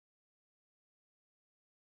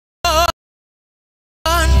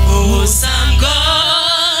Awesome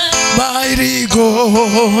God, mighty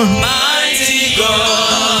God, mighty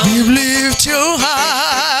God, we lift you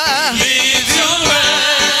high. lift you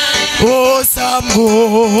high. Awesome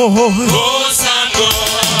God, Awesome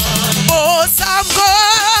God, awesome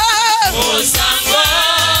God, awesome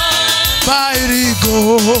God, mighty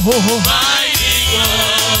God, mighty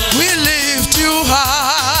God, we lift you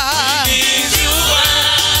high. lift you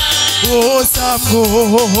high. Awesome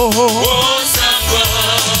God, Awesome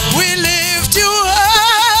God, we lift you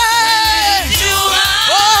high. lift you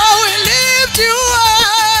high. Oh, we lift you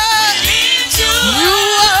high. Lift you You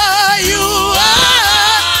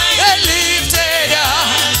are lifted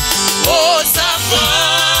up. Awesome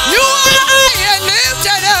God, you are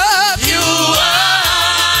lifted up. You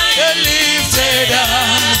are lifted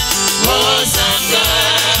up. awesome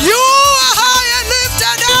God, You are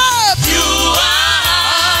lifted up. you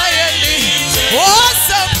are lifted.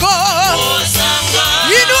 Awesome God. Awesome God,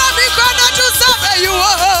 Inua mikono tuseme you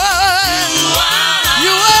are.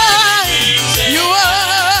 You are. You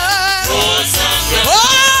are. awesome God,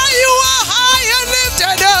 Oh, you are high and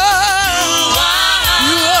lifted up.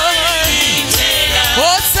 You are lifted up.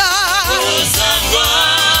 awesome. Awesome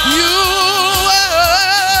God, You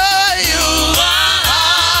are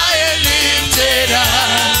high and lifted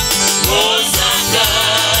up. awesome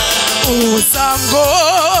God, Awesome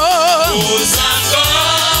God, awesome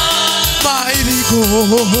God, mighty God,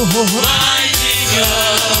 mighty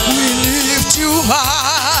God, we lift you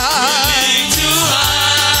high. lift you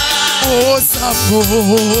high. Awesome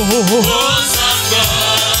God, Awesome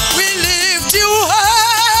God, we lift you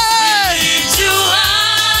high. lift you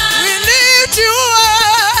high. We lift you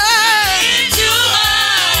high. Lift you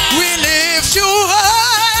high. We lift you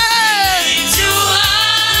high. Lift you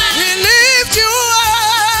high. We lift you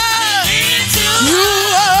high. Lift you You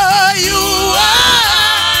are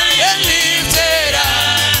high. lifted up.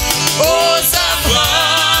 Awesome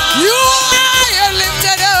God, you are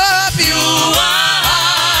lifted up. You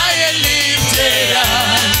are lifted up.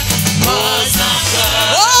 awesome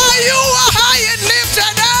God, Oh, you are high and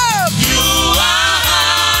lifted up. you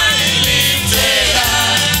are lifted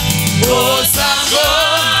up. Awesome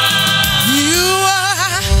God, you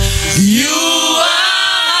are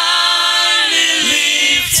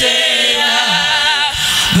lifted up.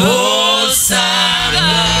 Awesome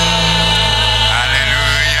God.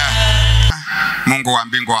 Hallelujah. Mungu wa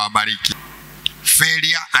mbingu awabariki.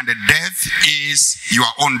 Failure and death is your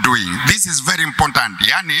own doing. This is very important.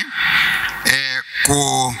 Yani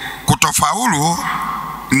kutofaulu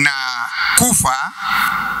na kufa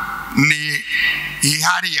ni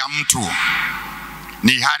hiari ya mtu.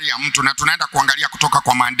 Ni hiari ya mtu, na tunaenda kuangalia kutoka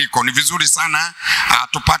kwa maandiko. Ni vizuri sana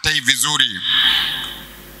tupate hii vizuri.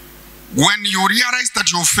 When you realize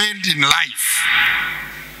that you failed in life,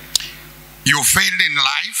 you failed in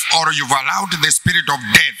life, or you've allowed the spirit of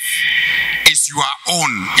death, is your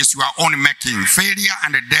own making. Failure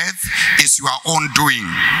and death is your own doing.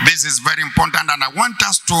 This is very important, and I want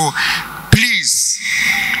us to please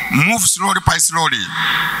move slowly by slowly.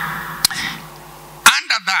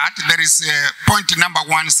 Under that, there is point number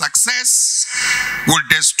 1. Success will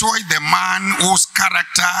destroy the man whose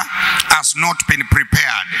character has not been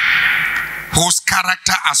prepared, whose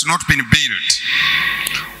character has not been built,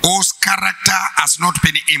 whose character has not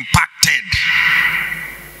been impacted.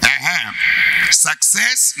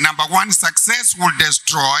 Success, number 1, success will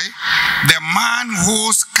destroy the man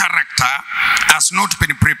whose character has not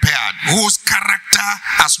been prepared, whose character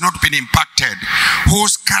has not been impacted,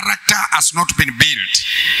 whose character has not been built.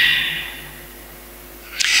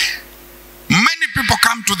 Many people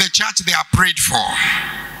come to the church, they are prayed for.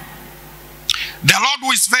 The Lord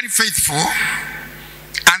who is very faithful,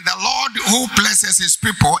 and the Lord who blesses his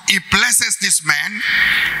people, he blesses this man,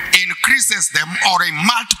 increases them, or he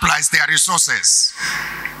multiplies their resources.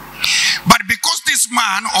 But because this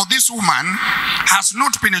man or this woman has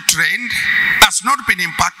not been trained, has not been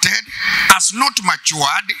impacted, has not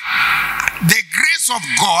matured, the grace of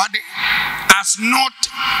God has not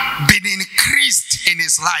been increased in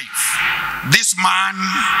his life, this man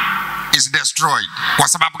is destroyed. Kwa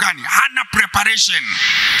sababu gani? Hana preparation,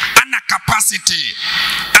 hana capacity,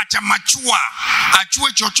 hajamachua,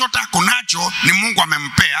 achue chochote akonacho ni Mungu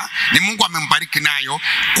amempea, ni Mungu amembariki nayo.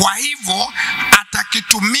 Kwa hivyo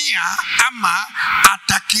atakitumia ama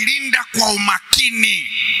atakilinda kwa umakini.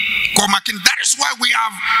 Kwa umakini. That is why we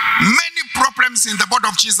have many problems in the body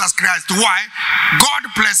of Jesus Christ. Why?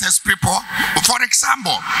 God blesses people. For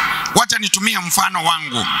example, wacha nitumie mfano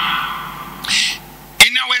wangu.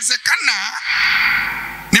 Inawezekana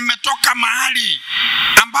ni Nimetoka mahali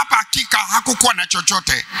ambapo hakika hakukuwa na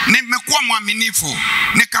chochote. Nimekuwa mwaminifu,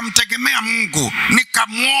 nikamtegemea Mungu,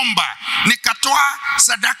 nikamuomba, nikatoa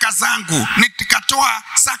sadaka zangu, nikatoa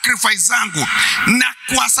sacrifice zangu. Na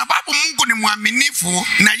kwa sababu Mungu ni mwaminifu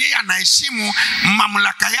na yeye anaheshimu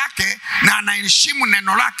mamlaka yake na anaheshimu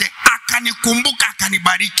neno lake, akanikumbuka,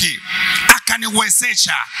 akanibariki,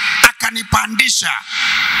 akaniwezesha, akanipandisha.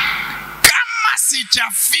 Kama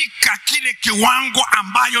sijafika kile kiwango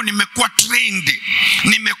ambayo nimekuwa trained,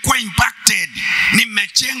 nimekuwa impacted,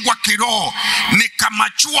 nimechengwa kiroho,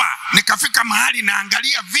 nikamachua, nikafika mahali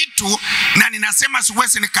naangalia vitu na ninasema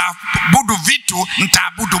siwezi nikaabudu vitu,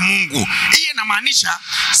 nitaabudu Mungu. Hii inamaanisha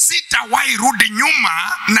sitawahi rudi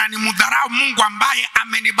nyuma na nimudharau Mungu ambaye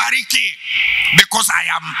amenibariki, because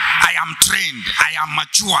I am trained, I am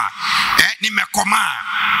mature, nimekomaa.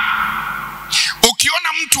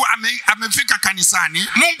 Ukiona mtu amefika kanisani,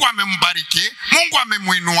 Mungu amembariki, Mungu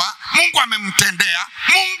amemuinua, Mungu amemtendea,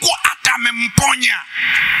 Mungu hata amemponya,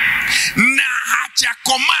 na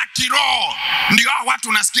hajakomaa kiroho, ndio watu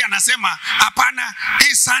unasikia anasema hapana,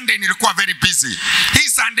 hii Sunday nilikuwa very busy, hii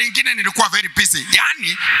Sunday nyingine nilikuwa very busy.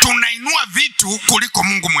 Yani tunainua vitu kuliko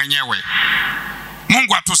Mungu mwenyewe.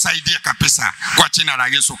 Mungu atusaidie kabisa kwa jina la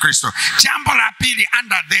Yesu Kristo. Jambo la pili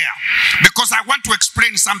under there, because I want to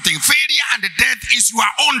explain something. Failure and death is your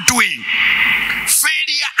own doing.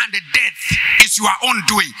 Failure and death is your own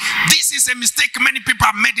doing. This is a mistake many people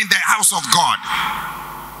have made in the house of God.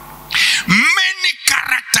 Many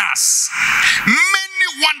characters, many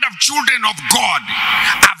wonderful children of God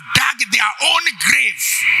have dug their own grave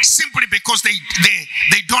simply because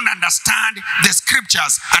they don't understand the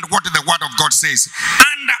scriptures and what the word of God says.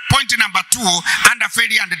 And point number 2, under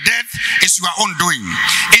failure and death is your own doing.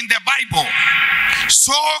 In the Bible,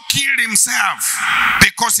 Saul killed himself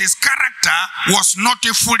because his character was not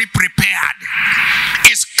fully prepared.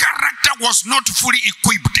 His character was not fully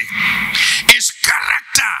equipped. His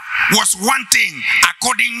character was wanting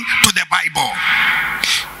according to the Bible.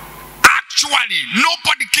 Actually,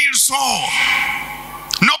 nobody killed Saul.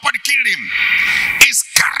 Nobody killed him. His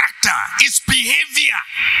character, his behavior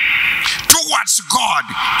towards God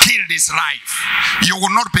killed his life. You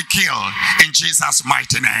will not be killed in Jesus'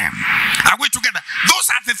 mighty name. Are we together? Those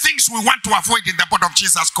are the things we want to avoid in the body of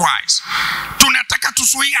Jesus Christ. Tunataka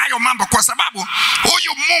tusuie hayo mambo kwa sababu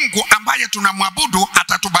huyu Mungu ambaye tunamwabudu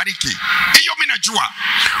atatubariki. Hiyo mimi najua.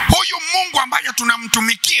 Huyu Mungu ambaye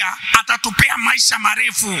tunamtumikia atatupea maisha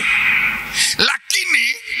marefu.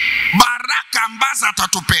 Lakini baraka ambazo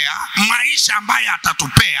atatupea, maisha ambayo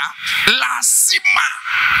atatupea, lazima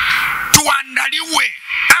tuandaliwe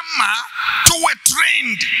ama tuwe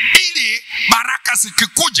trained ili baraka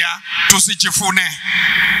zikikuja tusijifune.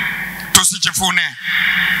 Tusijifune.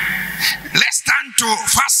 Let's turn to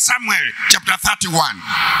 1 Samuel chapter 31.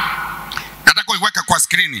 Nataka uiweke kwa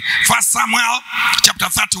skrini. 1 Samuel chapter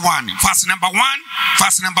 31, verse number 1,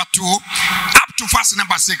 verse number 2, up to verse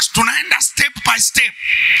number 6. Tunaenda step by step.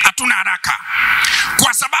 Hatuna haraka.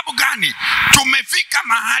 Kwa sababu gani? Tumefika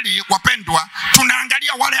mahali wapendwa,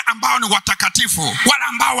 tunaangalia wale ambao ni watakatifu, wale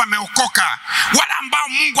ambao wameokoka, wale ambao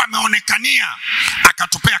Mungu ameonekania,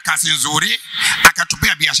 akatupea kazi nzuri,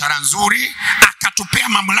 akatupea biashara nzuri, akatupea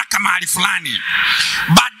mamlaka mahali fulani.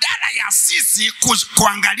 Badala ya sisi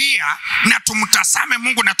kuangalia na tumtazame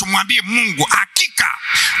Mungu na tumwambie Mungu, hakika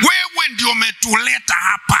wewe ndio umetuleta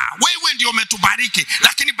hapa, wewe ndio umetubariki,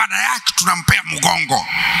 lakini baada yake tunampea mgongo.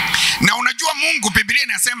 Na unajua Mungu, Biblia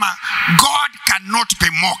inasema God cannot be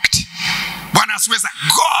mocked. Bwana asifiwe.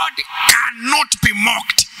 God cannot be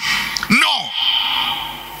mocked. No.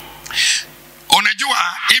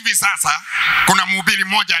 Unajua hivi sasa kuna mhubiri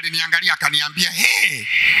mmoja aliniangalia akaniambia, hey,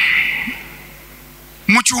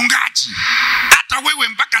 mchungaji, hata wewe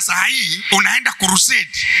mpaka saa hii unaenda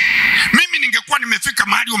crusade. Mimi ningekuwa nimefika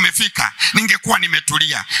mahali umefika, ningekuwa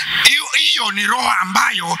nimetulia. Hiyo ni roho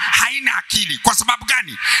ambayo haina akili. Kwa sababu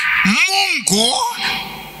gani? Mungu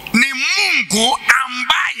ni Mungu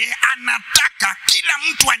ambaye anataka kila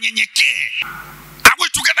mtu anyenyekee. Are we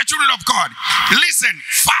together, children of God? Listen,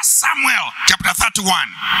 1 Samuel chapter 31.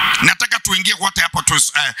 Nataka tuingie wote hapo tu,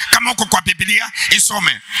 kama uko kwa Biblia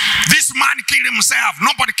isome. This man killed himself,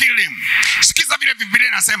 nobody killed him. Sikiza vile Biblia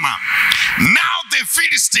inasema. Now the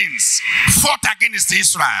Philistines fought against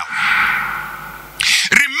Israel.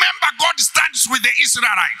 Remember, God stands with the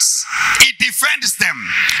Israelites. He defends them.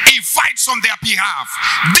 He fights on their behalf.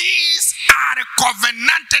 These are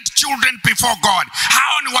covenanted children before God.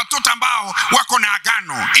 Hao ni watoto ambao wako na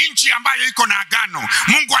agano. Nchi ambayo iko na agano.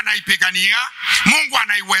 Mungu anaipigania, Mungu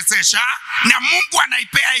anaiwezesha, na Mungu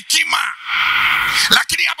anaipea hekima.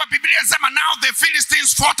 Lakini hapa Biblia inasema, now the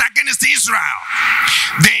Philistines fought against Israel.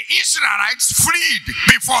 The Israelites fled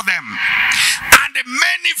before them, and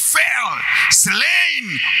many fell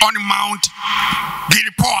slain on Mount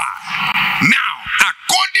Gilboa. Now,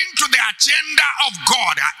 according to the agenda of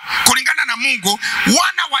God, kulingana na Mungu,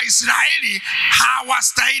 wana wa Israeli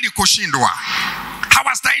hawastahili kushindwa.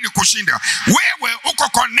 Hawastahili kushindwa. Wewe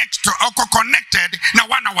uko connected na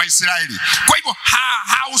wana wa Israeli. Kwa hivyo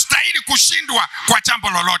haustahili kushindwa kwa jambo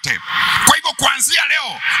lolote. Kwa hivyo kuanzia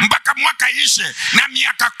leo mpaka mwaka ishe na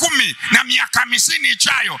miaka 10 na miaka 50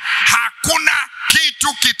 ijayo, hakuna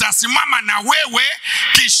kitu kitasimama na wewe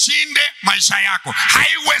kishinde maisha yako.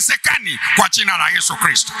 Haiwezekani kwa jina la Yesu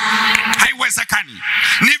Kristo. Haiwezekani.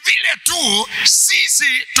 Ni vile tu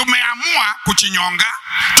sisi tumeamua kuchinyonga,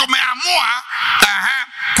 tumeamua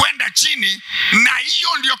kwenda chini, na hiyo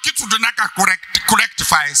ndio kitu tunataka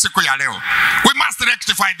rectify siku ya leo. We must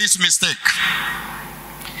rectify this mistake.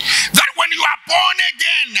 That when you are born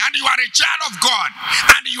again and you are a child of God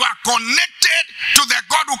and you are connected to the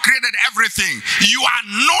God who created everything, you are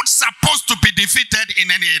not supposed to be defeated in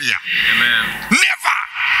any area. Amen. Never.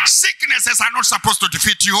 Sicknesses are not supposed to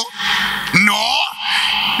defeat you. No.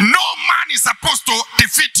 No man is supposed to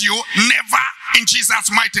defeat you. Never, in Jesus'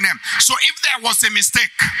 mighty name. So if there was a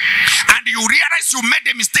mistake and you realize you made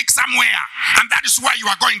a mistake somewhere and that is why you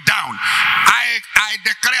are going down, I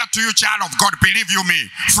declare to you, child of God, believe you me,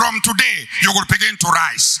 from today you will begin to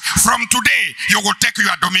rise. From today you will take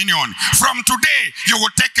your dominion. From today you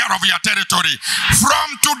will take care of your territory. From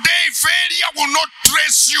today failure will not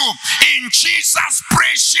trace you, in Jesus'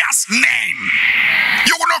 precious name.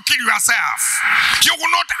 You will not kill yourself. You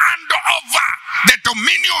will not hand over the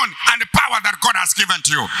dominion and the power that God has given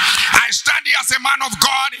to you. I stand here as a man of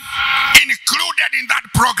God, included in that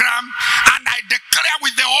program, and I declare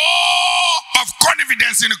with the awe of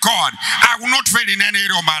confidence in God, I will not fail in any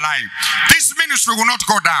area of my life. This ministry will not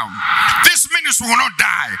go down. This ministry will not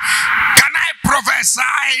die. Can I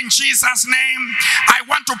prophesy in Jesus' name? I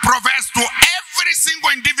want to profess to every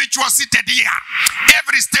single individual seated here,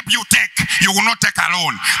 every step you take, you will not take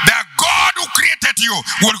alone. The God who created you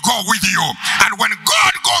will go with you. And when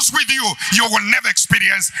God goes with you, you will never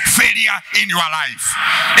experience failure in your life.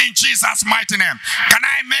 In Jesus' mighty name. Can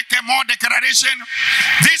I make a more declaration?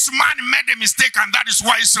 This man made a mistake, and that is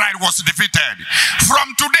why Israel was defeated.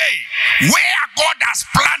 From today, where God has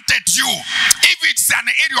planted you, if it's an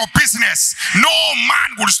area of business, no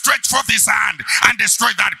man will stretch forth his hand and destroy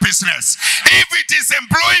that business. If it is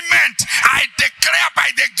employment, I declare by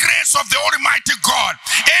the grace of the Almighty God,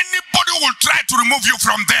 anybody who will try to remove you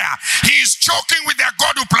from there, he is choking with the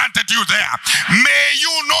God who planted you there. May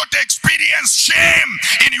you not experience shame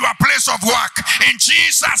in your place of work, in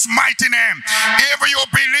Jesus' mighty name. If you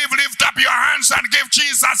believe, lift up your hands and give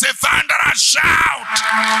Jesus a thunderous shout.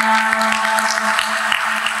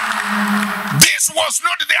 This was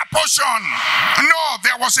not their portion. No,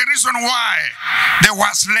 there was a reason why they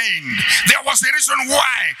were slain. There was a reason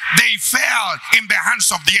why they fell in the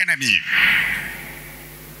hands of the enemy.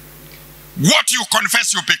 What you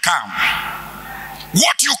confess, you become.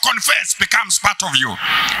 What you confess becomes part of you.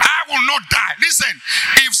 I will not die. Listen,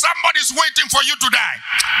 if somebody is waiting for you to die,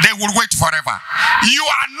 they will wait forever. You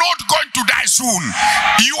are not going to die soon.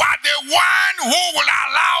 You are the one who will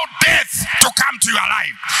allow death to come to your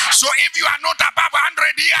life. So if you are not above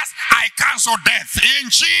 100 years, I cancel death in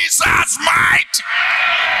Jesus' mighty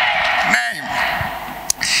name.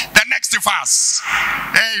 The next verse.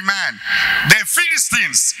 Amen. The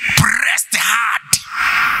Philistines pressed hard.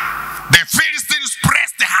 The Philistines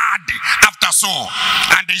pressed hard after Saul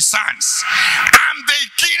and his sons. And they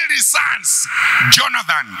killed his sons,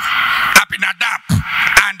 Jonathan, Abinadab,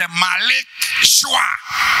 and Malek-Shua.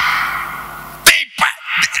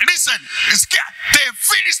 Listen, the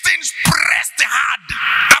Philistines pressed hard.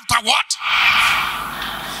 After what?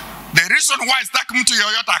 The reason why sitaki mtu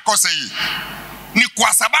yoyote akose hii ni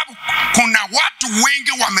kwa sababu kuna watu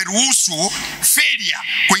wengi wameruhusu failure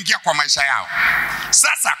kuingia kwa maisha yao.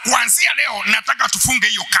 Sasa kuanzia leo nataka tufunge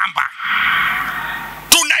hiyo kamba.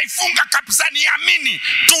 Tunaifunga kabisa, niamini,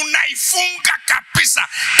 tunaifunga kabisa.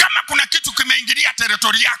 Kama kuna kitu kimeingilia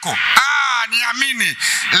territory yako, niamini,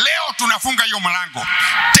 leo tunafunga hiyo mlango.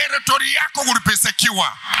 Territory yako will be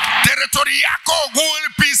secure. Territory yako will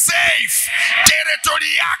be safe.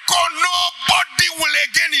 Territory yako nobody will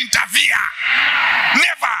again interfere.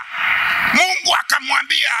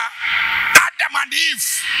 and Eve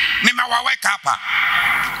nimewaweka hapa,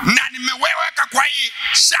 na nimeweka kwa hii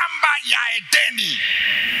shamba ya Edeni,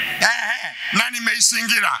 na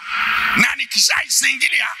nimeisingira, na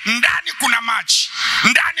nikishaisingiria ndani kuna maji,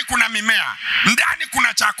 ndani kuna mimea, ndani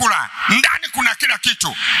kuna chakula, ndani kuna kila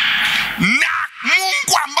kitu. Na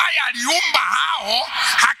Mungu ambaye aliumba hao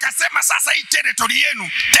akasema sasa hii territory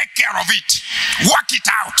yenu, take care of it, work it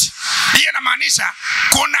out. Hiyo inamaanisha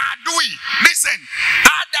kuna adui. Listen,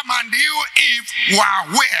 Adam and Eve were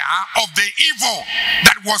aware of the evil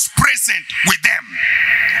that was present with them.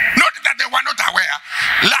 Not that they were not aware,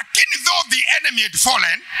 lakini though the enemy had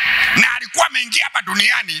fallen na alikuwa ameingia hapa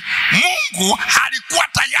duniani, Mungu alikuwa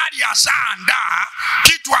tayari ashaandaa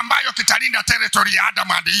kitu ambayo kitalinda territory ya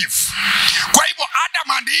Adam and Eve. Kwa hivyo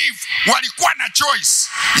Adam and Eve walikuwa na choice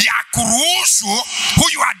ya kuruhusu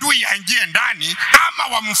huyu adui aingie ndani ama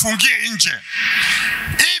wamfungie nje.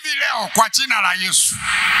 Hivi leo kwa jina la Yesu,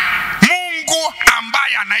 Mungu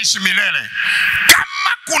ambaye anaishi milele,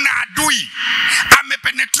 kama kuna adui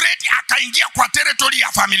amepenetrate akaingia kwa territory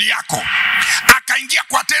ya familia yako, akaingia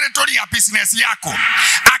kwa territory ya business yako,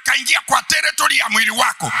 akaingia kwa territory ya mwili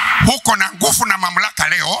wako, huko na nguvu na mamlaka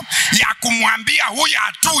leo ya kumwambia huyu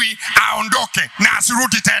adui aondoke na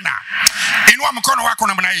asirudi tena. Inua mkono wako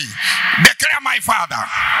namna hii. Declare, my Father,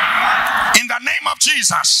 in the name of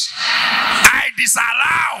Jesus, I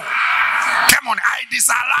disallow, come on, I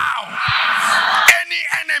disallow any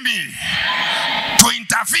enemy to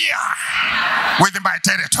interfere with my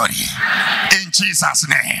territory in Jesus'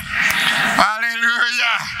 name.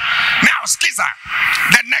 Hallelujah. Now, skiza,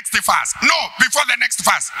 the next verse. No, before the next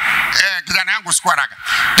verse.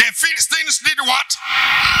 The Philistines did what?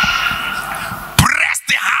 Press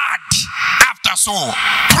the hard after Saul.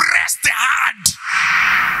 Press the hard.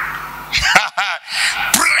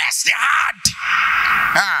 Press the hard.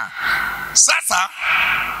 Sasa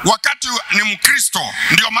wakati ni Mkristo,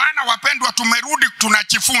 ndio maana wapendwa tumerudi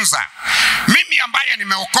tunajifunza. Mimi ambaye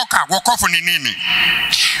nimeokoka, wokovu ni nini?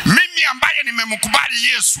 Mimi ambaye nimemkubali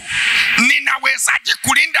Yesu, ninawezaje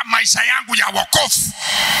kulinda maisha yangu ya wokovu?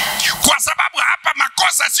 Kwa sababu hapa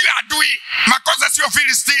makosa sio adui, makosa sio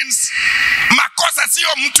Philistines, makosa sio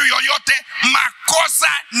mtu yoyote,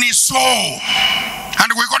 makosa ni Saul.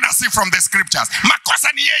 And we're going to see from the scriptures.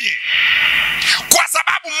 Makosa ni yeye. Kwa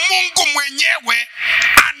sababu Mungu mwenyewe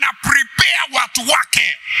ana prepare watu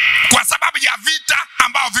wake kwa sababu ya vita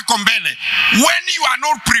ambao viko mbele. When you are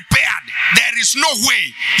not prepared, there is no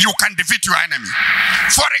way you can defeat your enemy.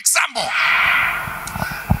 For example,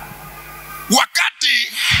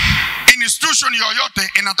 wakati institution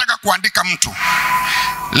yoyote inataka kuandika mtu,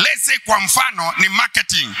 let's say kwa mfano ni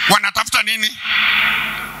marketing, wanatafuta nini?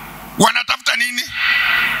 Wanatafuta nini?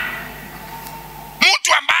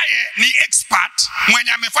 Mtu ambaye ni expert,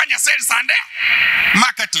 mwenye amefanya sales and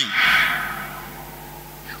marketing.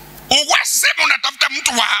 Uwezi sema unatafuta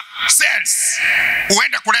mtu wa sales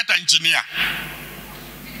uende kuleta engineer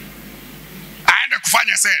aende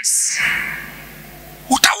kufanya sales.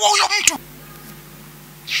 Utaua huyo mtu.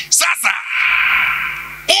 Sasa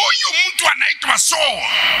huyu mtu anaitwa Saul.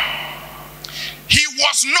 He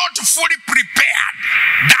was not fully prepared.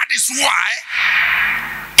 That is why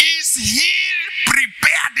his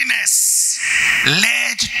preparedness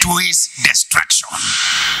led to his destruction.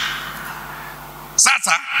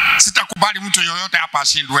 Sasa sitakubali mtu yoyote hapa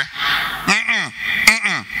ashindwe.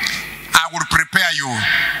 I will prepare you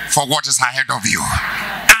for what is ahead of you,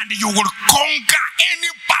 and you will conquer any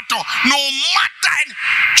battle, no matter any.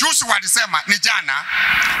 Juzi walisema ni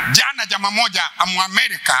jana jama moja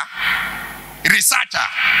America researcher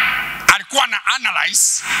alikuwa na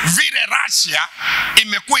analyze vile Russia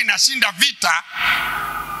imekuwa inashinda vita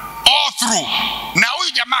all through, na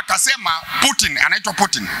huyu jamaa akasema Putin, anaitwa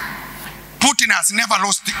Putin has never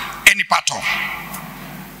lost any battle.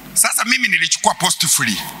 Sasa mimi nilichukua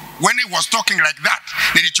positively. When he was talking like that,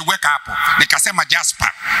 nilichoweka hapo nikasema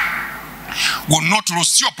Jasper will not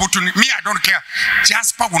lose your opportunity. Me, I don't care.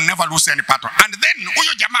 Jasper will never lose any battle. And then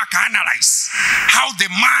huyo jamaa ka analyze how the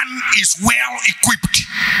man is well equipped.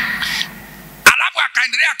 Alafu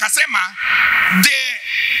akaendelea akasema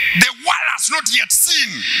the world has not yet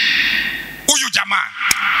seen huyu jamaa.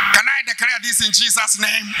 Can I declare this in Jesus'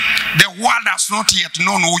 name? The world has not yet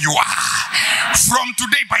known who you are. From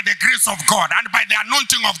today, by the grace of God and by the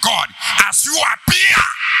anointing of God, as you appear,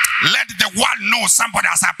 let the world know somebody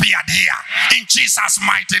has appeared here. In Jesus'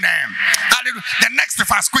 mighty name. The next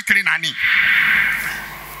verse, quickly, Nani.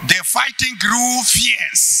 The fighting grew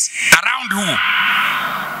fierce. Around who?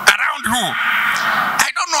 Around who? I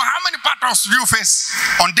don't know how many battles you face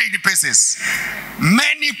on daily basis.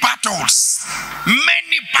 Many battles.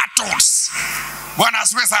 Many battles. Bwana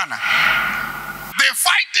asifiwe sana. the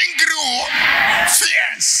fighting grew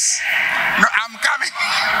fierce. No, I'm coming.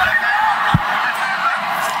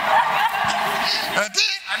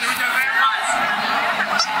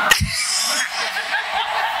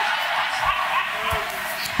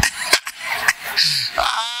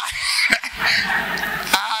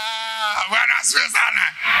 Bwana asifiwe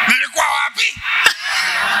sana. Nilikuwa wapi?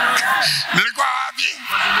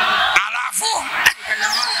 Alafu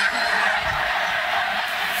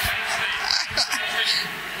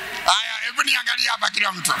aya, hebu niangalia hapa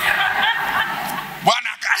kila mtu. Bwana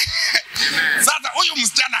sasa huyu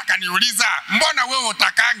msichana akaniuliza, mbona wewe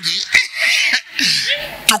utakangi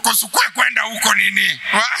tukusukue kwenda huko nini?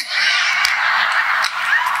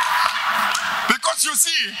 Because you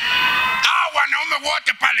see, wanaume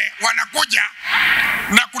wote pale wanakuja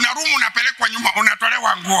na kuna room unapelekwa nyuma,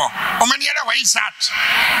 unatolewa nguo. Umenielewa hii shirt?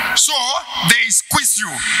 So they squeeze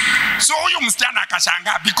you. So huyu msichana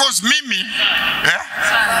akashangaa because mimi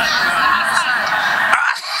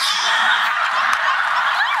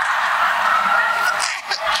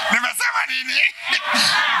nimesema nini?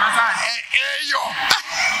 Eyo.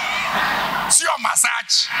 Sio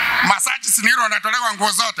massage. Massage siniro natolewa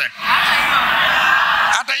nguo zote.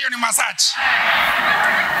 Hata hiyo ni massage.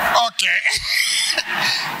 Okay.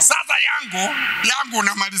 Sasa yangu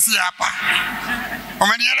namalizia hapa.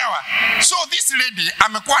 Umenielewa? So this lady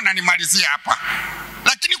amekuwa ananimalizia hapa.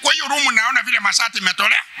 Lakini kwa hiyo room naona vile mashati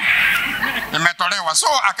imetolewa.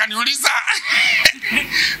 So akaniuliza,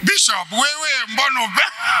 Bishop, wewe mbona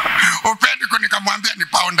upendi? Nikamwambia ni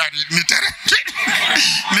boundary,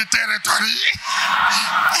 ni territory.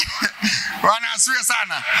 Bwana asifiwe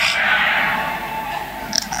sana.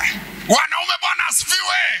 Wanaume Bwana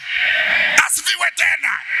asifiwe. Asifiwe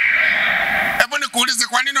tena. Hebu nikuulize,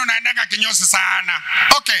 kwa nini unaendanga kinyosi sana?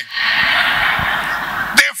 Okay.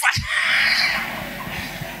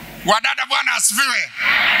 Wadada Bwana asifiwe.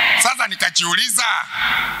 Sasa nikajiuliza,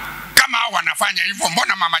 kama hao wanafanya hivyo,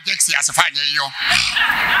 mbona Mama Jexi asifanye hiyo?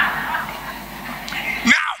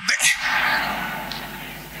 Now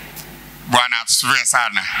Bwana asifiwe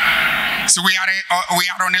sana. So we are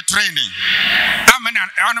on a training. How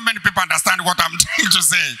many people understand what I'm trying to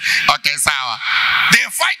say? Okay, sawa. The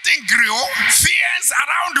fighting grew fierce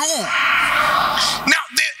around who? Now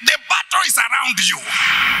the battle is around you.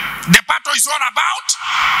 The battle is all about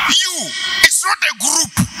you. It's not a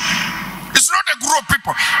group. It's not a group of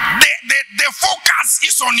people. The focus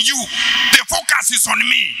is on you. The focus is on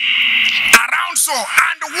me. Around so.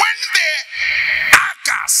 And when the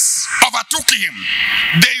Archers overtook him,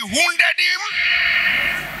 they wounded him.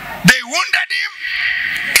 They wounded him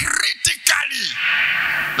critically.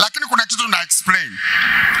 Lakini kuna kitu na explain.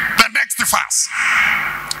 The next verse.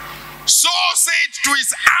 Saul said to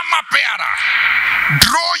his armor bearer,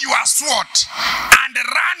 draw your sword and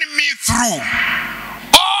run me through.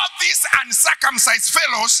 All these uncircumcised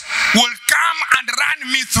fellows will come and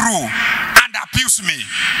run me through and abuse me.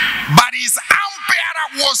 But his armor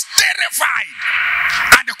bearer was terrified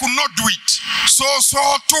and could not do it. So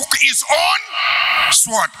Saul took his own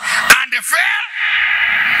sword and fell.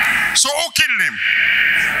 So who killed him?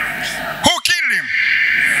 Who killed him?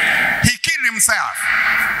 He killed himself.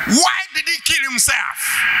 Why did he kill himself?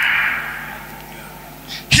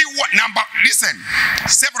 Listen,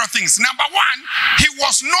 several things. Number one, he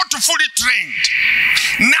was not fully trained.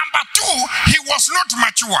 Number two, he was not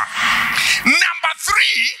mature. Number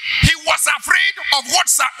three, he was afraid of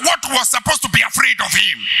what was supposed to be afraid of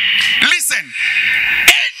him. Listen,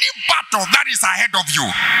 any battle that is ahead of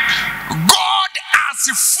you, God has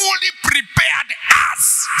fully prepared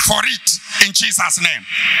us for it in Jesus' name.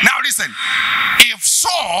 Now listen, if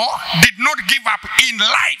Saul did not give up in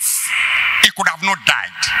life, he could have not died.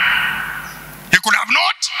 He could have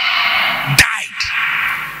not died.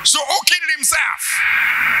 So who killed himself?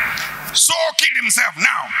 Saul killed himself.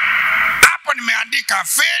 Now, hapa nimeandika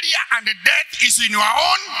failure and death is in your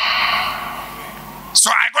own. So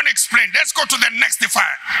I'm going to explain. Let's go to the next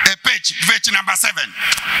page number 7.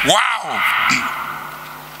 Wow.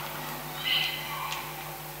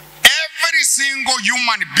 Every single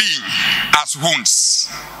human being has wounds.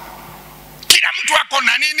 Kila mtu ako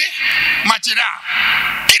na nini? Majeraha.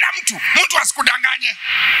 Kila mtu asikudanganye.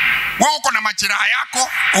 Wewe uko na majeraha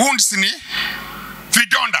yako, wounds ni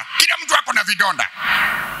vidonda. Kila mtu ako na vidonda.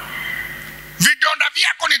 Vidonda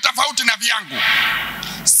vyako ni tofauti na vyangu.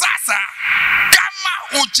 Sasa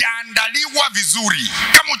kama hujaandaliwa vizuri,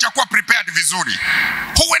 kama hujakuwa prepared vizuri,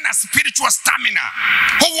 huwe na spiritual stamina,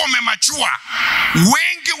 huwe umemachua,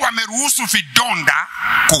 wengi wameruhusu vidonda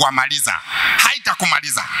kuwamaliza.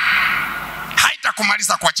 Haitakumaliza.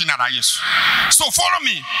 Haitakumaliza kwa jina la Yesu. So follow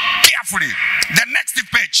me carefully. The next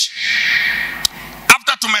page.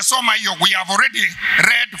 tumesoma hiyo. We have already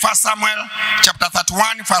read 1 Samuel chapter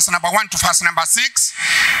 31 verse number 1 to verse number 6.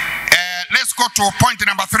 Let's go to point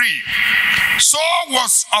number 3. Saul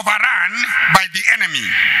was overrun by the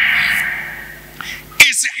enemy.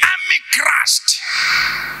 His army crashed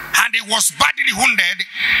and he was badly wounded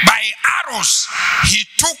by arrows. He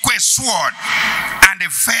took a sword and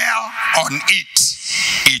fell on it.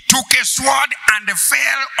 He took a sword and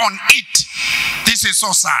fell on it. This is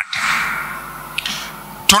so sad.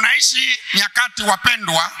 Tunaishi nyakati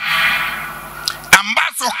wapendwa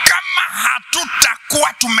ambazo kama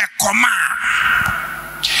hatutakuwa tumekomaa,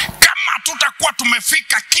 kama hatutakuwa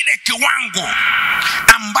tumefika kile kiwango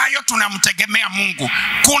ambayo tunamtegemea Mungu,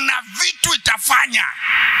 kuna vitu itafanya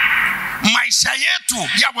maisha yetu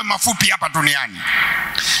yawe mafupi hapa duniani.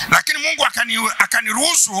 Lakini Mungu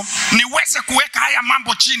akaniruhusu niweze kuweka haya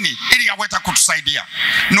mambo chini ili yaweze kutusaidia.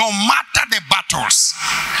 No matter the battles,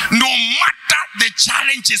 no matter the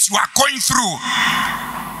challenges you are going through,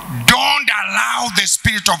 don't allow the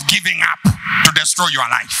spirit of giving up to destroy your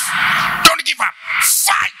life. Don't give up.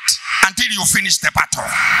 Fight until you finish the battle.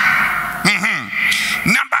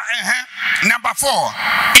 Number 4.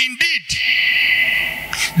 Indeed,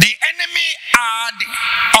 the enemy had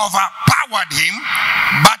overpowered him,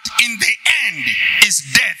 but in the end, his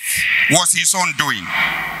death was his own doing.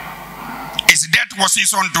 His death was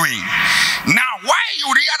his own doing. Now, why you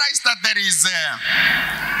realize that there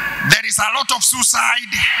is a lot of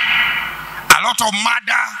suicide, a lot of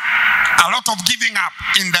murder, a lot of giving up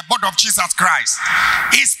in the body of Jesus Christ,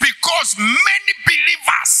 is because many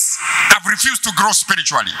believers have refused to grow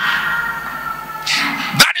spiritually.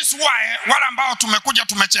 That is why wale ambao tumekuja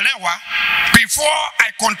tumechelewa, before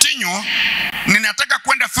I continue, ninataka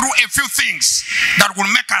kwenda through a few things that will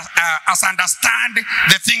make us understand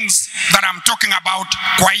the things that I'm talking about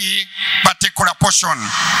kwa hii particular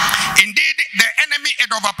portion. Indeed, the enemy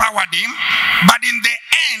had overpowered him, but in the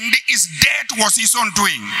end, his death was his own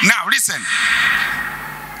doing. Now, listen.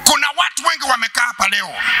 Kuna watu wengi wamekaa hapa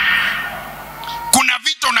leo. Kuna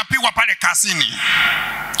vita unapigwa pale kazini.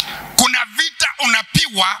 Kuna vita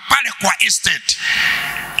unapigwa pale kwa estate.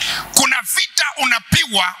 Kuna vita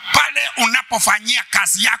unapigwa pale unapofanyia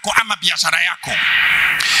kazi yako ama biashara yako.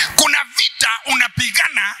 Kuna vita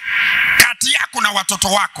unapigana kati yako na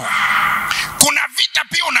watoto wako. Kuna vita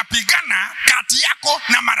pia unapigana kati yako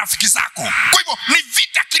na marafiki zako. Kwa hivyo ni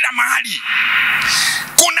vita kila mahali.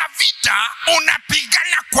 Kuna vita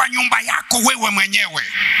unapigana kwa nyumba yako wewe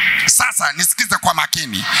mwenyewe. Sasa nisikize kwa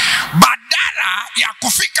makini. Badala ya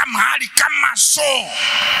kufika mahali kama so,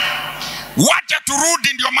 wacha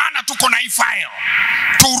turudi, ndio maana tuko na hii file.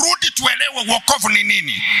 Turudi tuelewe wokovu ni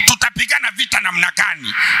nini. Tutapigana vita namna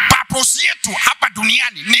gani? Purpose yetu hapa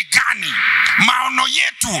duniani ni gani? Maono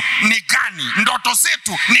yetu ni gani? Ndoto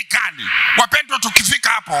zetu ni gani? Wapendwa,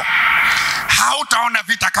 tukifika hapo hautaona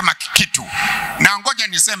vita kama kitu. Na ngoja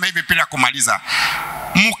niseme hivi bila kumaliza.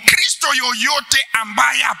 Mkristo yoyote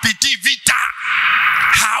ambaye hapitii vita,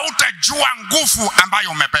 hautajua nguvu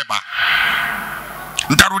ambayo umebeba.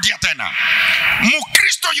 Nitarudia tena.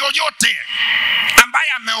 Mkristo yoyote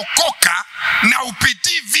ambaye ameokoka na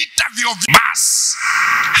upitii vita vyo basi,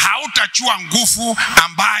 hautajua nguvu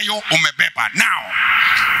ambayo umebeba. Now,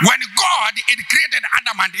 when God had created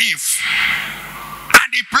Adam and Eve,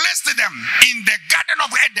 and he placed them in the Garden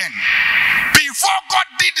of Eden, before God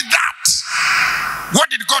did that, what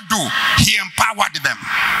did God do? He empowered them.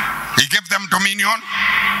 He gave them dominion.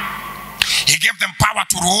 He gave them power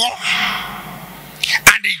to rule.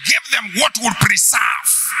 And he gave them what would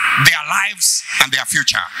preserve their lives and their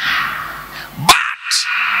future. But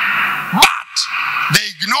they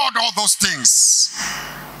ignored all those things.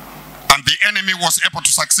 And the enemy was able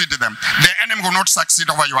to succeed them. The enemy will not succeed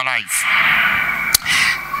over your life.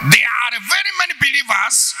 There are very many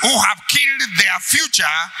believers who have killed their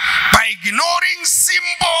future by ignoring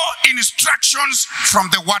simple instructions from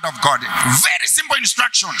the Word of God. Very simple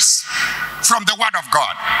instructions from the Word of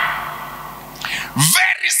God.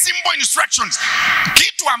 Very simple instructions.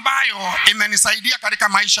 Kitu ambayo imenisaidia katika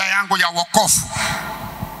maisha yangu ya wokovu.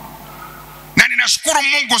 Na ninashukuru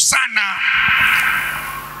Mungu sana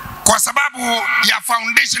kwa sababu ya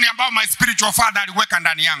foundation ambayo my spiritual father aliweka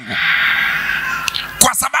ndani yangu.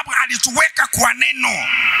 Kwa sababu alituweka kwa neno,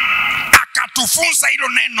 akatufunza hilo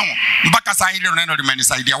neno, mpaka saa hilo neno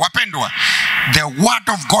limenisaidia. Wapendwa, the word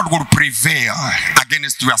of God will prevail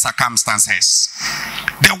against your circumstances.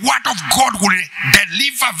 The word of God will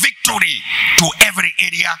deliver victory to every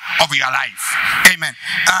area of your life. Amen.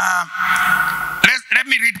 Let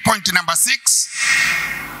me read point number 6.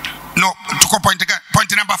 No, to go point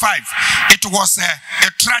number 5. It was a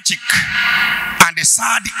tragic and a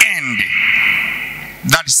sad end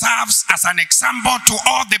that serves as an example to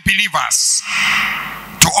all the believers.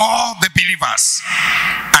 To all the believers.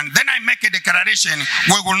 And then I make a declaration,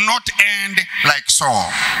 we will not end like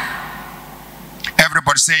Saul.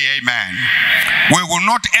 Everybody say amen. We will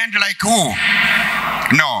not end like who?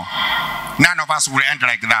 No. None of us will end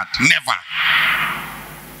like that. Never.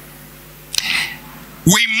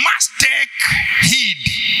 We must take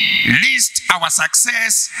heed lest our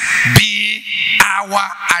success be our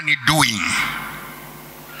undoing.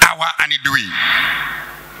 Our undoing.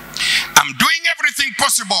 I'm doing everything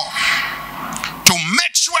possible to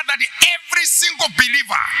make sure that every single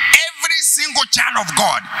believer, every single child of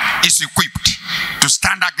God is equipped to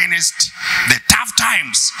stand against the tough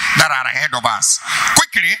times that are ahead of us.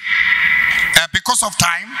 Quickly, because of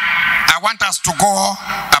time, I want us to go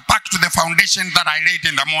back to the foundation that I laid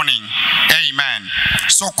in the morning. Amen.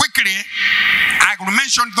 So quickly, I will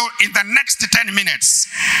mention though in the next 10 minutes,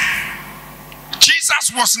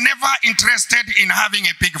 Jesus was never interested in having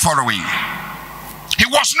a big following. He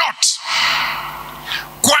was not.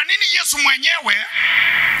 Kwa nini Yesu mwenyewe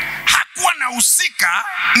hakuwa na husika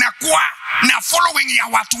na kuwa na following ya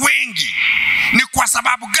watu wengi? Ni kwa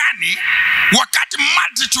sababu gani? Wakati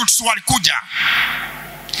multitudes walikuja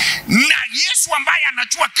na Yesu ambaye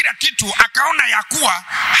anajua kila kitu akaona ya kuwa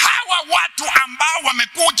hawa watu ambao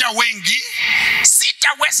wamekuja wengi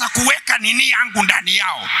sitaweza kuweka nini yangu ndani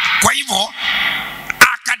yao. Kwa hivyo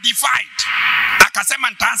akadivide. Akasema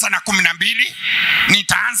nitaanza na 12,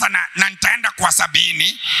 nitaanza na nitaenda kwa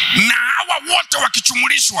 70, na hawa wote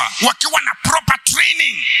wakichumulishwa wakiwa na proper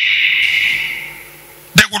training,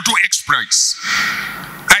 they will do exploits.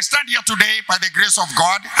 I stand here today by the grace of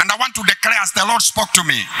God, and I want to declare as the Lord spoke to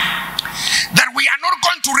me, that we are not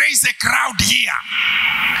going to raise a crowd here.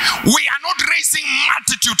 We are not raising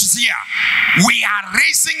multitudes here. We are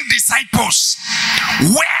raising disciples,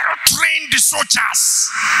 well-trained soldiers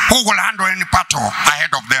who will handle any battle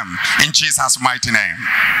ahead of them in Jesus' mighty name.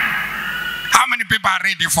 How many people are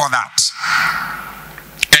ready for that?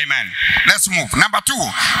 Amen. Let's move. Number 2,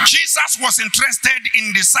 Jesus was interested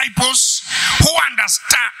in disciples who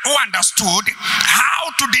understood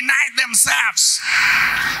how to deny themselves,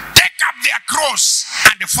 take up their cross,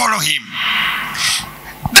 and follow him.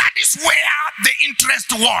 That is where the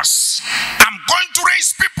interest was. I'm going to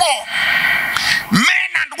raise people,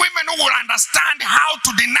 men and women who will understand how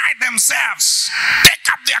to deny themselves, take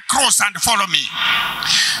up their cross and follow me.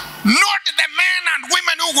 Not the men and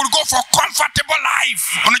women who will go for comfortable life.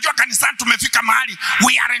 Unajua kanisani tumefika mahali,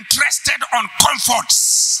 we are interested on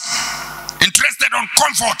comforts. Interested on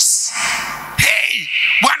comforts. Hey,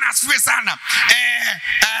 Bwana asifiwe sana.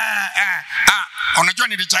 Unajua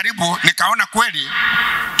nilijaribu nikaona kweli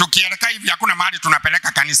tukielekea hivi hakuna mahali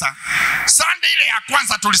tunapeleka kanisa. Sunday ile ya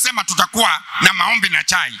kwanza tulisema tutakuwa na maombi na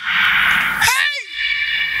chai. Hey!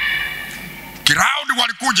 Crowd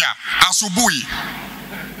walikuja asubuhi.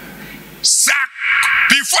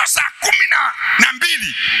 Before saa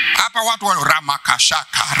 12 hapa watu wa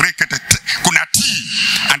ramakashaka rekete, kuna tea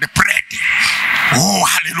and bread. Oh,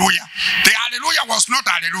 hallelujah. The hallelujah was not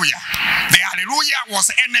hallelujah. The hallelujah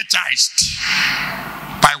was energized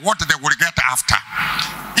by what they would get after.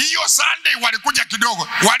 Hiyo Sunday walikuja kidogo,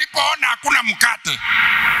 walipoona hakuna mkate.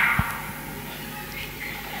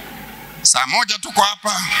 Saa moja tuko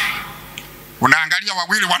hapa, unaangalia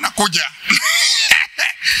wawili wanakuja.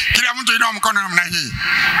 Kila mtu inua mkono namna hii.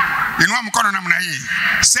 Inua mkono namna hii.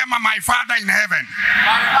 Sema my Father in heaven.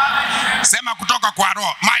 Sema kutoka kwa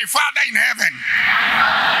roho. My Father in heaven.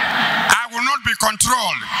 I will not be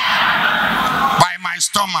controlled by my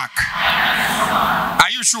stomach.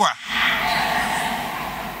 Are you sure?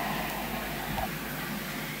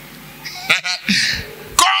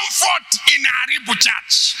 Comfort inaharibu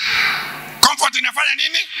church. Comfort inafanya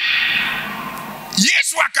nini?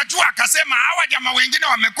 Yesu akajua akasema hawa jamaa wengine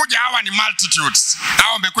wamekuja, hawa ni multitudes.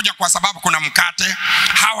 Hawa wamekuja kwa sababu kuna mkate,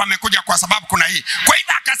 hawa wamekuja kwa sababu kuna hii. Kwa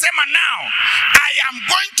hivyo akasema now I am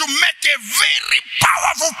going to make a very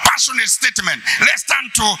powerful passionate statement. Let's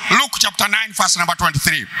turn to Luke chapter 9 verse number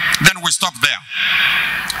 23. Then we stop there.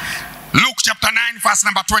 Luke chapter 9 verse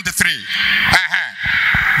number 23.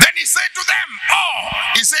 Then he said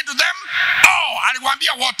to them,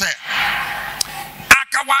 aliwaambia wote.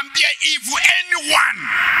 Akawambia, if anyone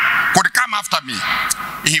could come after me,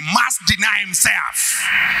 he must deny himself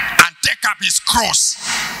and take up his cross.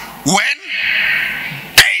 When?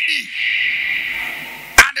 Daily.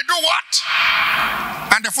 And do what?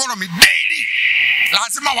 And follow me daily.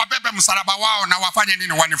 Lazima wabebe msalaba wao na wafanye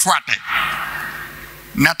nini? Wanifuate.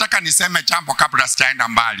 Nataka niseme jambo kabla sijaenda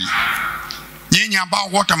mbali. Nyinyi ambao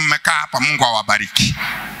wote mmekaa hapa, Mungu awabariki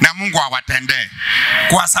na Mungu awatendee,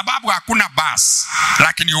 kwa sababu hakuna basi,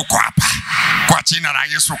 lakini uko hapa kwa jina la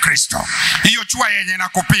Yesu Kristo. Hiyo chua yenye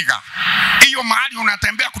nakupiga, hiyo mahali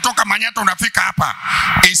unatembea kutoka Manyata unafika hapa,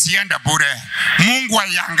 isiende bure. Mungu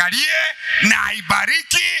aiangalie na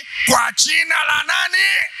aibariki kwa jina la nani?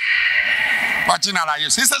 Kwa jina la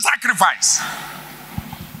Yesu. It's a sacrifice.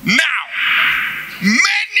 Now,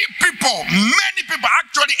 many people,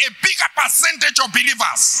 actually a bigger percentage of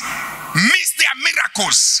believers miss their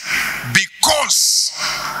miracles because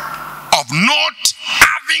of not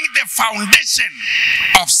having the foundation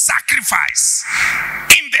of sacrifice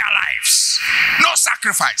in their lives. No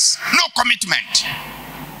sacrifice, no commitment.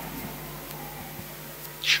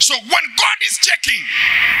 So when God is checking,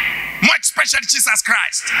 more especially Jesus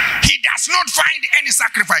Christ, he does not find any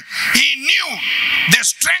sacrifice. He knew the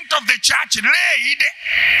strength of the church laid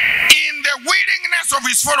in the willingness of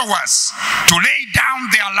his followers to lay down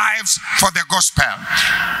their lives for the gospel.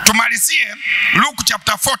 Tumalizie Luke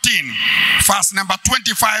chapter 14, verse number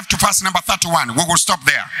 25 to verse number 31. We will stop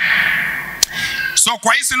there. So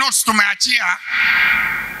kwa hizi notes tumeachia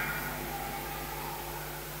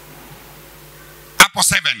hapo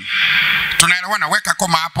 7. Tunaelewana, weka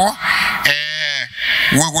koma hapo.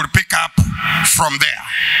 We will pick up from there.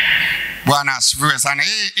 Bwana asifiwe sana.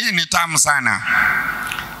 Hii ni tamu sana.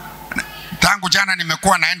 Tangu jana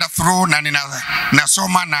nimekuwa naenda through na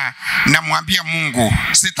nasoma na namwambia Mungu,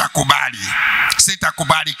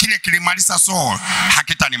 sitakubali kile kilimaliza soul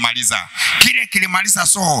hakitanimaliza. Kile kilimaliza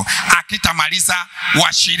soul hakitamaliza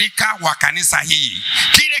washirika wa kanisa hii.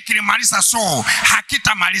 Kile kilimaliza soul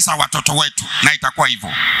hakitamaliza watoto wetu, na itakuwa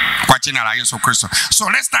hivyo kwa jina la Yesu Kristo. So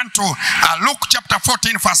let's turn to Luke chapter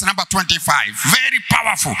 14 verse number 25. Very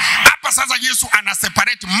powerful. Hapa sasa Yesu ana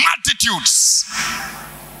separate multitudes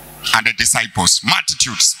and the disciples.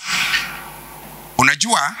 Multitudes.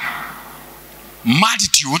 Unajua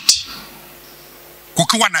multitude,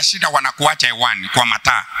 kukiwa na shida wanakuacha hewani kwa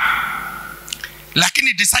mataa.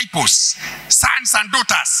 Lakini disciples, sons and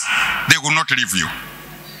daughters, they will not leave you.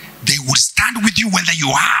 They will stand with you whether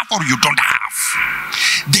you have or you don't have.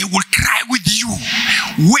 They will cry with you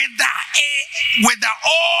whether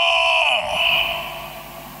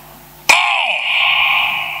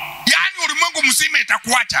ulimwengu mzima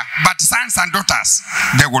itakuacha, but sons and daughters,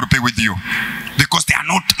 they will be with you, because they are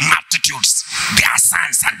not multitudes, they are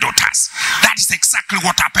sons and daughters. That is exactly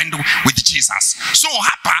what happened with Jesus. So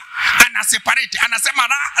hapa ana separate, anasema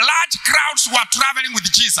large crowds were traveling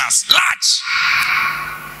with Jesus, large.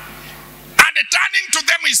 And turning to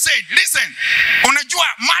them he said, listen, unajua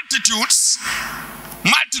multitudes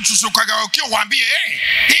ukageukia uambie,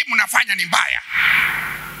 hii mnafanya ni mbaya.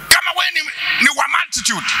 Kama wewe ni wa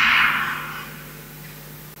multitude.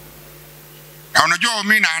 Na unajua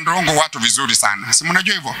mimi naandrongo watu vizuri sana. Si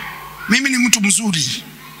mnajua hivyo? Mimi ni mtu mzuri.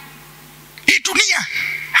 Hii dunia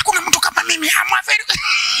hakuna mtu kama mimi. I'm very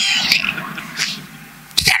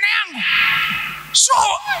kijana yangu. So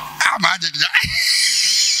amaje kijana.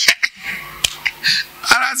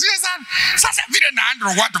 Anasikia sana. Sasa vile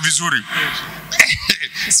naandro watu vizuri.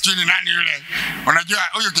 Sijui ni nani yule. Unajua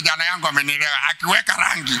huyu kijana yangu amenielewa. Akiweka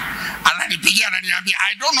rangi ananipigia ananiambia,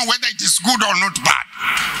 I don't know whether it is good or not bad.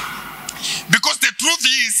 Because the truth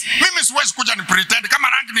is, mimi siwezi kuja ni pretend kama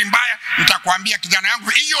rangi ni mbaya, nitakwambia kijana yangu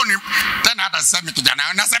hiyo ni, tena hata sisemi kijana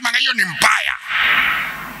yangu, nasema hiyo ni mbaya.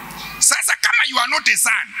 Sasa kama you are not a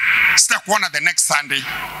son, sitakuona the next Sunday.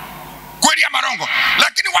 Kweli ya marongo.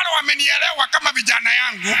 Lakini wale wamenielewa kama vijana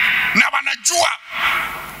yangu na wanajua.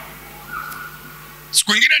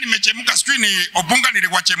 Siku ingine nimechemuka, sijui ni Obunga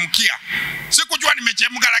niliwachemkia. Sikujua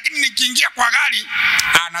nimechemuka, lakini nikiingia kwa gari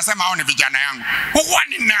anasema hao ni vijana yangu. Huwa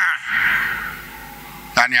nina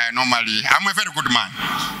tani I normally I'm a very good man.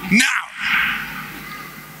 Now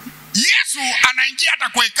Yesu anaingia hata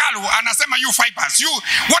kwa hekalu anasema you vipers, you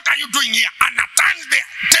what are you doing here? And turn the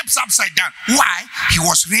tapes upside down. Why? He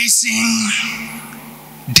was raising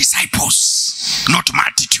disciples, not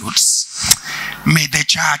multitudes. May the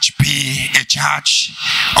church be a church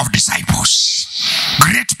of disciples,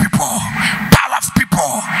 great people, powerful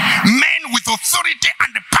people, men with authority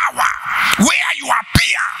and power. Where you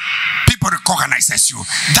appear, people recognize you.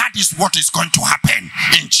 That is what is going to happen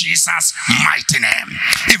in Jesus' mighty name.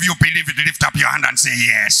 If you believe it, lift up your hand and say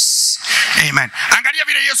yes. Amen. Angalia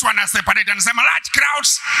vile Yesu anaseparate, anasema large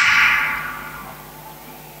crowds.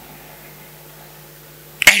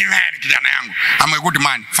 Amen, kijana yangu. I'm a good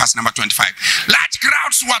man. Verse number 25. Large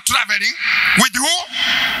crowds were traveling with who?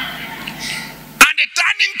 And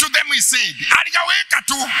turning to them he said, aligaweka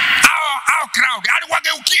tu our crowd,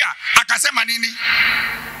 aliwageukia akasema nini?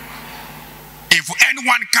 if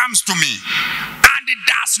anyone comes to me and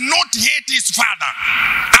does not hate his father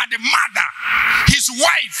and mother, his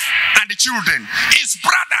wife and children, his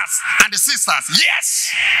brothers and sisters,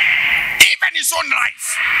 yes, even his own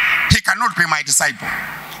life, he cannot be my disciple.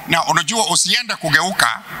 Now, unajua usiende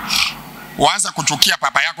kugeuka uanza kuchukia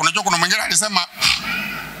papa yako. Unajua kuna mwingine alisema,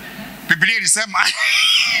 Biblia ilisema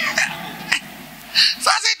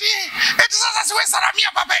sasa eti sasa siwe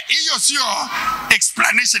salamia papa. Hiyo sio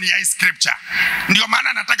explanation ya scripture. Ndio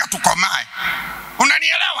maana nataka tukomae.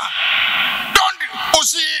 Unanielewa?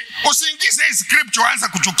 Usiingize scripture anza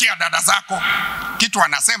kuchukia dada zako. Kitu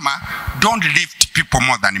anasema, don't lift people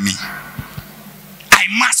more than me. I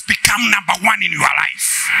must become number one in your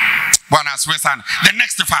life. Bwana asifiwe sana. The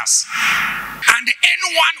next verse. And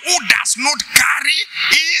anyone who does not carry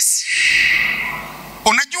his,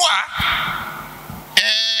 unajua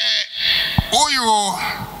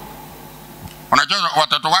unajua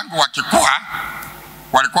watoto wangu wakikua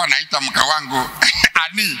walikuwa naita mke wangu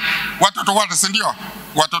ani watoto wote, si ndio?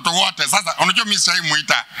 Watoto wote. Sasa unajua mimi sasa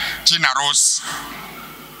muita China Rose.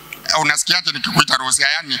 Unasikiaje nikikuita Rose?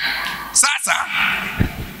 Yani sasa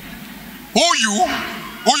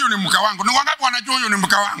huyu ni mke wangu. Ni wangapi wanajua huyu ni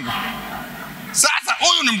mke wangu? Sasa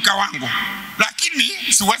huyu ni mke wangu,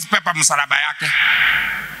 lakini siwezi pepa msalaba yake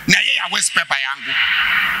na yeye hawezi pepa yangu.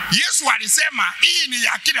 Yesu alisema hii ni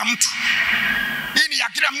ya kila mtu. Hii ni ya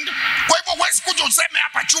kila mtu. Kwa hivyo huwezi kuja useme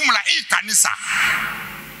hapa jumla hii kanisa.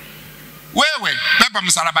 Wewe pepa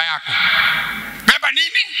msalaba yako. Pepa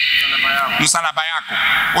nini? Msalaba yako. Msalaba yako.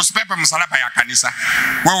 Usipepe msalaba ya kanisa.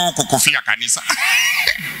 Wewe uko kufia kanisa.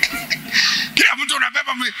 Kila mtu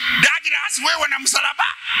unapepa Douglas, wewe na msalaba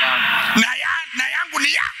na yangu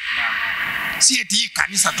ni ya. Si eti hii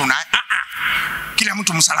kanisa tuna kila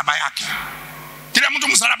mtu msalaba yake. Kila mtu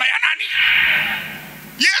msalaba ya nani?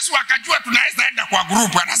 Yesu akajua tunaweza enda kwa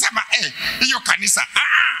group, anasema hiyo kanisa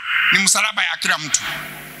ni msalaba ya kila mtu.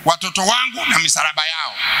 Watoto wangu na misalaba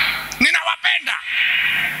yao. Ninawapenda.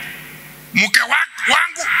 Mke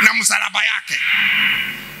wangu na msalaba yake.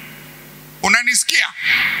 Unanisikia?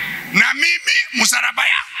 Na mimi msalaba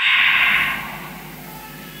ya.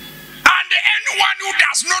 And anyone who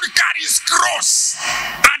does not carry his cross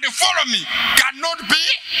and follow me cannot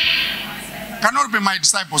be my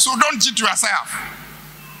disciple. So don't cheat yourself.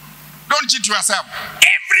 Don't cheat yourself.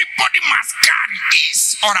 Everybody must carry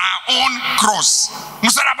his or her own cross.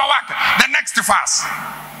 Msalaba wake. The next verse.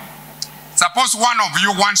 Suppose one of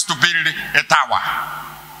you wants to build a tower.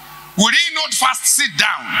 Will he not first sit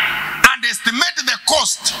down and estimate the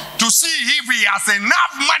cost to see if he has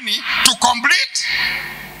enough money to complete?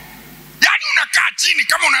 Yani unakaa chini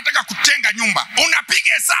kama unataka kutenga nyumba,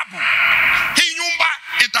 unapiga hesabu. Hii nyumba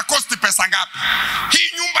itakosti pesa ngapi?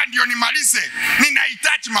 Hii nyumba ndio nimalize,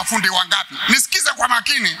 ninahitaji mafundi wangapi? Nisikize kwa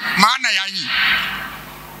makini maana ya hii.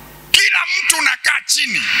 Kila mtu unakaa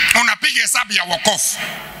chini, unapiga hesabu ya wokovu.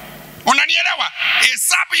 Unanielewa?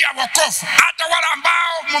 Hesabu ya wokovu. Hata wale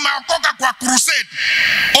ambao mmeokoka kwa crusade,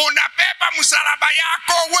 unabeba msalaba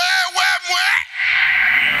yako wewe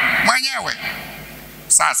mwenyewe.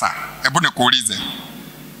 Sasa hebu nikuulize,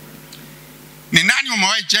 ni nani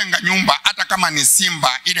umewahi jenga nyumba hata kama ni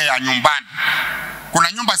Simba ile ya nyumbani?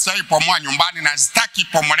 Kuna nyumba sasa pomoa nyumbani na sitaki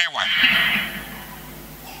pomolewa.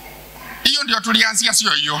 Hiyo ndio tulianzia,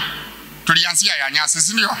 sio hiyo. Tulianzia ya nyasi,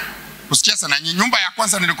 si ndio? Usicheze na nyumba ya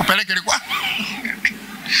kwanza nilikupeleka ilikuwa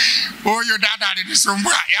huyo dada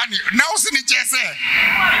alinisumbua, yani na usinicheze.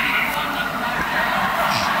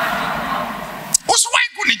 Usiwahi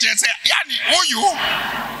kunichezea. Yani huyu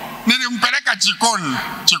nilimpeleka jikoni.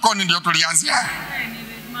 Jikoni ndio tulianzia.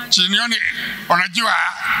 Chinioni unajua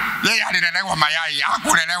yeye alilelewa mayai,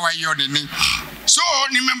 hakulelewa hiyo nini. So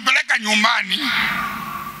nimempeleka nyumbani.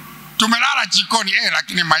 Tumelala jikoni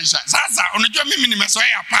lakini maisha. Sasa unajua mimi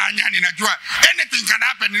nimezoea panya, ninajua anything can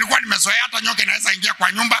happen. Nilikuwa nimezoea hata nyoka inaweza ingia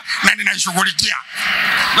kwa nyumba na ninaishughulikia.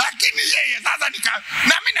 Lakini yeye sasa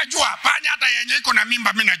na mimi najua panya hata yenye iko na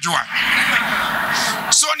mimba mimi najua.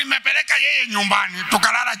 So nimepeleka yeye nyumbani,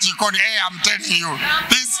 tukalala jikoni. I'm telling you.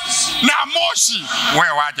 This na moshi wewe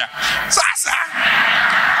waja. Sasa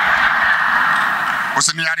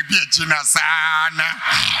usiniharibie jina sana.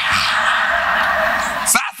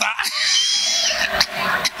 Sasa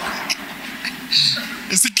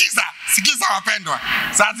sikiza wapendwa.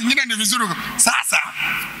 Saa zingine ni vizuri. Sasa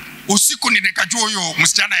usiku nikajua huyo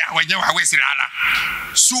msichana ya wenyewe hawezi lala.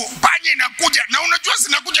 So panya inakuja, na unajua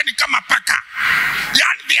zinakuja ni kama paka.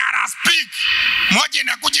 Yani they are as big. Moja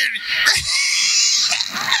inakuja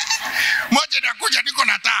moja inakuja niko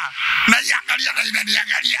na taa na iangalia na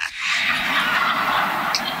inaniangalia.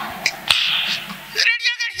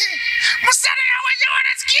 Msichana ya wenyewe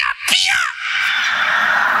anasikia pia.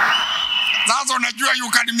 Sasa unajua you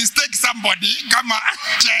can mistake somebody kama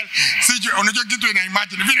sijui unajua kitu ina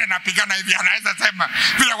imagine vile anapigana hivi anaweza sema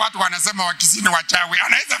vile watu wanasema wakisini wachawi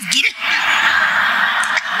anaweza fikiria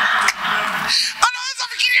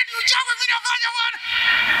ni uchawi vile afanya bwana.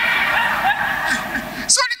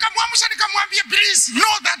 So nikamwambia please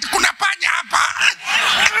know that kuna panya hapa.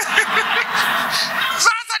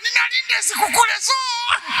 Sasa ninalinda sikukule so.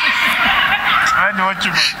 Ni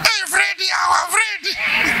wachiba. Hey Freddy, Freddy.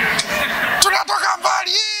 Tunatoka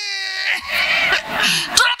mbali.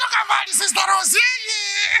 Tunatoka mbali Sister Rose.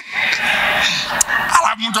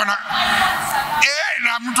 Ala mtu ana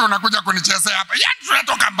na mtu anakuja kunichezea hapa. Yaani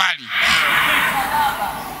tunatoka mbali.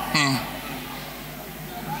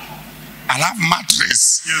 I love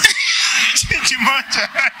mattress. Chichi moja.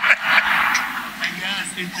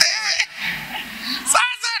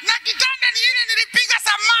 Sasa na kitanda ni ile nilipiga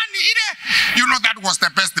samani ile. You know that was the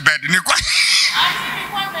best bed.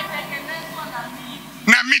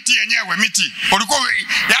 Na miti yenyewe miti. Ulikuwa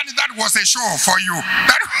yani that was a show for you.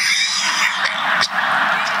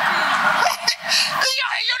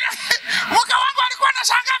 Mke wangu alikuwa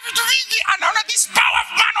anashangaa vitu vingi. Anaona this power of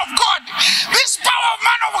man of God. This power of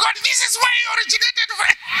man of God. This is where he originated.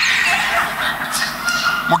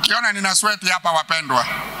 Mkiona nina sweat hapa wapendwa.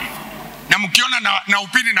 Na mkiona na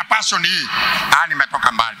upindi na passion hii.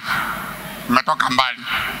 Nimetoka mbali. Nimetoka mbali.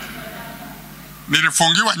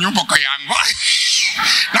 Nilifungiwa nyumba kwa yangu.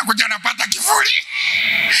 Na kuja napata kivuli.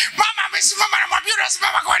 Mama amesimama na mwambia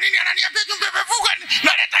unasimama kwa nini? Ananiambia jumbe imevuga.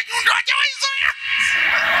 Naleta nyundo hajawahi zoea.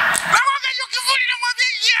 Na waga hiyo kivuli na mwambia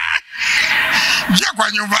ingia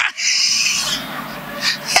kwa nyumba.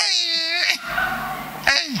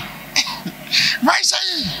 Maisha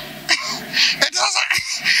hii.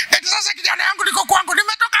 Eti sasa kijana yangu liko kwangu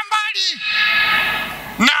nimetoka mbali.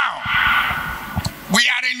 Now we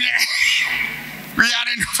are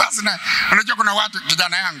in fasna. Unajua kuna watu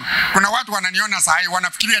kijana yangu. Kuna watu wananiona saa hii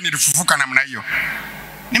wanafikiria nilifufuka namna hiyo.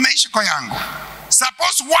 Nimeishi kwa yangu.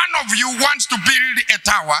 Suppose one of you wants to build a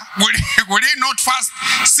tower, will he not first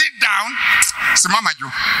sit down? Simama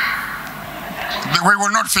juu. We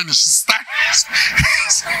will not finish.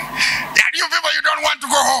 You people, you don't want to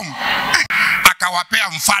go home. Akawapea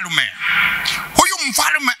mfalme. Huyu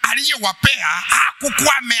mfalme aliyewapea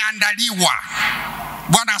hakukuwa ameandaliwa.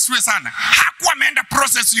 Bwana asifiwe sana. Hakuwa ameenda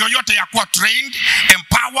process yoyote ya kuwa trained,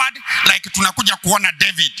 empowered like tunakuja kuona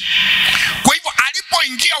David. Kwa hivyo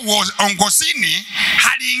alipoingia ongozini,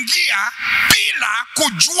 aliingia bila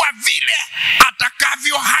kujua vile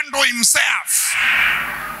atakavyo handle himself.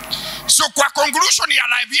 So kwa conclusion ya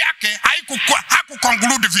life yake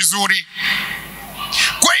hakuconclude vizuri.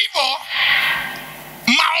 Kwa hivyo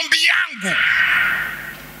maombi yangu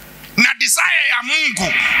na desire ya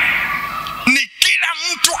Mungu ni kila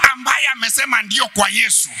mtu ambaye amesema ndio kwa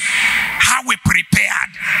Yesu hawe prepared,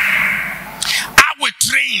 hawe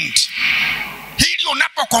trained. Hili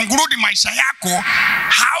unapo conclude maisha yako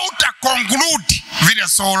hauta conclude vile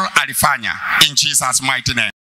Saul alifanya. In Jesus mighty name.